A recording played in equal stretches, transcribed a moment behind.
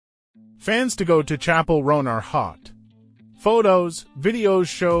Fans to go to Chappell Roan are hot. Photos, videos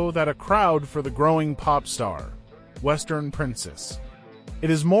show that a crowd for the growing pop star, Western Princess.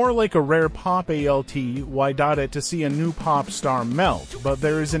 It is more like a rare pop alt to see a new pop star melt, but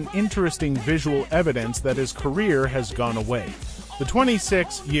there is an interesting visual evidence that his career has gone away. The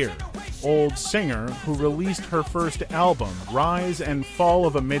 26-year-old singer, who released her first album, Rise and Fall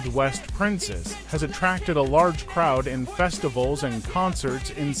of a Midwest Princess, has attracted a large crowd in festivals and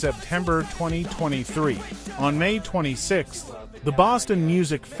concerts in September 2023. On May 26th, the Boston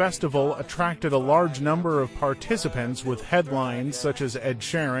Music Festival attracted a large number of participants with headlines such as Ed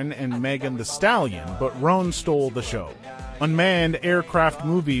Sheeran and Megan Thee Stallion, but Roan stole the show. Unmanned aircraft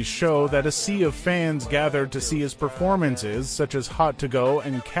movies show that a sea of fans gathered to see his performances, such as Hot to Go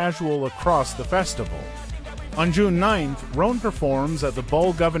and Casual, across the festival. On June 9th, Roan performs at the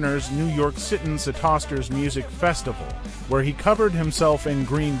Bull Governor's New York City Toasters Music Festival, where he covered himself in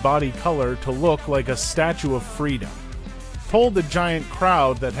green body color to look like a Statue of Freedom. Told the giant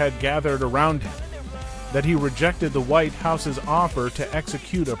crowd that had gathered around him that he rejected the White House's offer to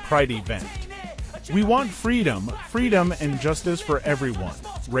execute a pride event. "We want freedom and justice for everyone,"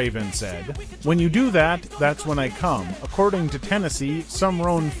 Raven said. "When you do that, that's when I come." According to Tennessee, some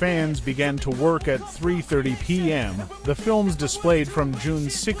Roan fans began to work at 3:30 p.m. The films displayed from June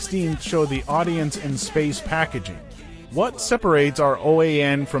 16th show the audience in space packaging. What separates our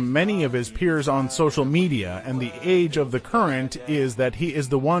OAN from many of his peers on social media and the age of the current is that he is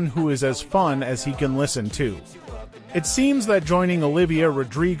the one who is as fun as he can listen to. It seems that joining Olivia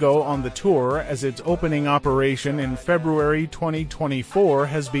Rodrigo on the tour as its opening operation in February 2024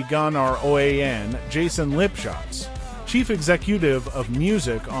 has begun our OAN. Jason Lipschutz, chief executive of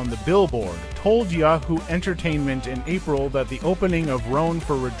music on the Billboard, told Yahoo Entertainment in April that the opening of Roan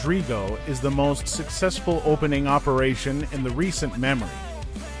for Rodrigo is the most successful opening operation in the recent memory.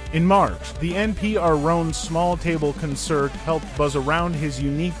 In March, the NPR Roan small table concert helped buzz around his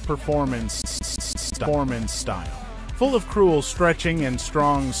unique performance style. Full of cruel stretching and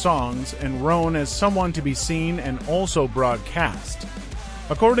strong songs, and Roan as someone to be seen and also broadcast.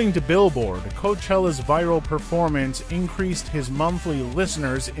 According to Billboard, Coachella's viral performance increased his monthly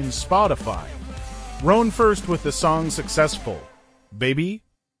listeners in Spotify. Roan first with the song Successful, Baby,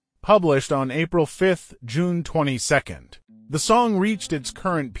 published on April 5th, June 22nd. The song reached its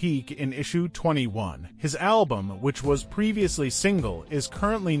current peak in issue 21. His album, which was previously single, is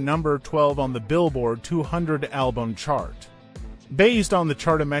currently number 12 on the Billboard 200 album chart. Based on the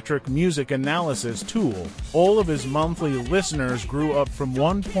Chartometric music analysis tool, all of his monthly listeners grew up from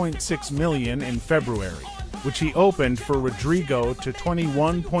 1.6 million in February, which he opened for Rodrigo, to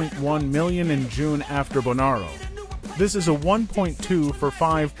 21.1 million in June after Bonaro. This is a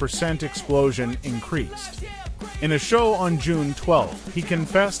 1.25% explosion increased. In a show on June 12th, he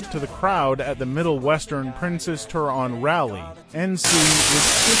confessed to the crowd at the Middle Western Princess Tour on Rally, NC,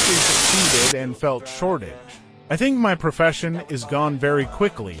 which quickly succeeded and felt shortage. "I think my profession is gone very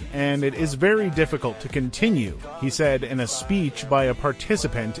quickly, and it is very difficult to continue," he said in a speech by a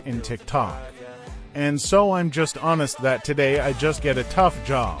participant in TikTok. "And so I'm just honest that today I just get a tough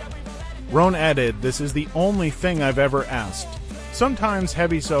job." Roan added, "This is the only thing I've ever asked. Sometimes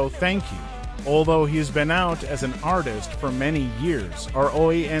heavy, so thank you." Although he has been out as an artist for many years, our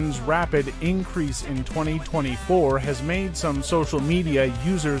OAN's rapid increase in 2024 has made some social media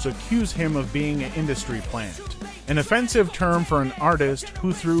users accuse him of being an industry plant, an offensive term for an artist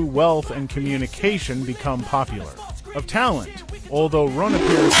who through wealth and communication become popular. Of talent, although Roan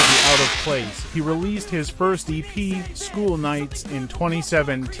appears to be out of place, he released his first EP, School Nights, in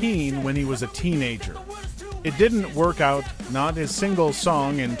 2017 when he was a teenager. It didn't work out, not his single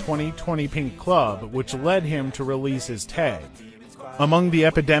song in 2020 Pink Club, which led him to release his tag. Among the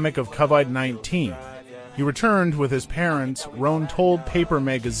epidemic of COVID-19, he returned with his parents. Roan told Paper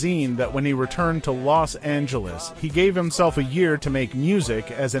magazine that when he returned to Los Angeles, he gave himself a year to make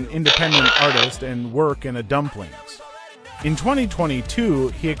music as an independent artist and work in a dumplings. In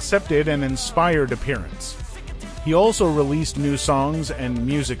 2022, he accepted an inspired appearance. He also released new songs and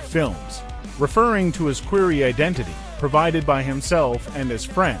music films, referring to his queer identity, provided by himself and his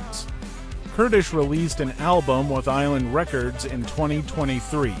friends. Kurdish released an album with Island Records in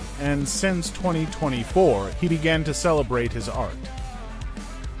 2023, and since 2024, he began to celebrate his art.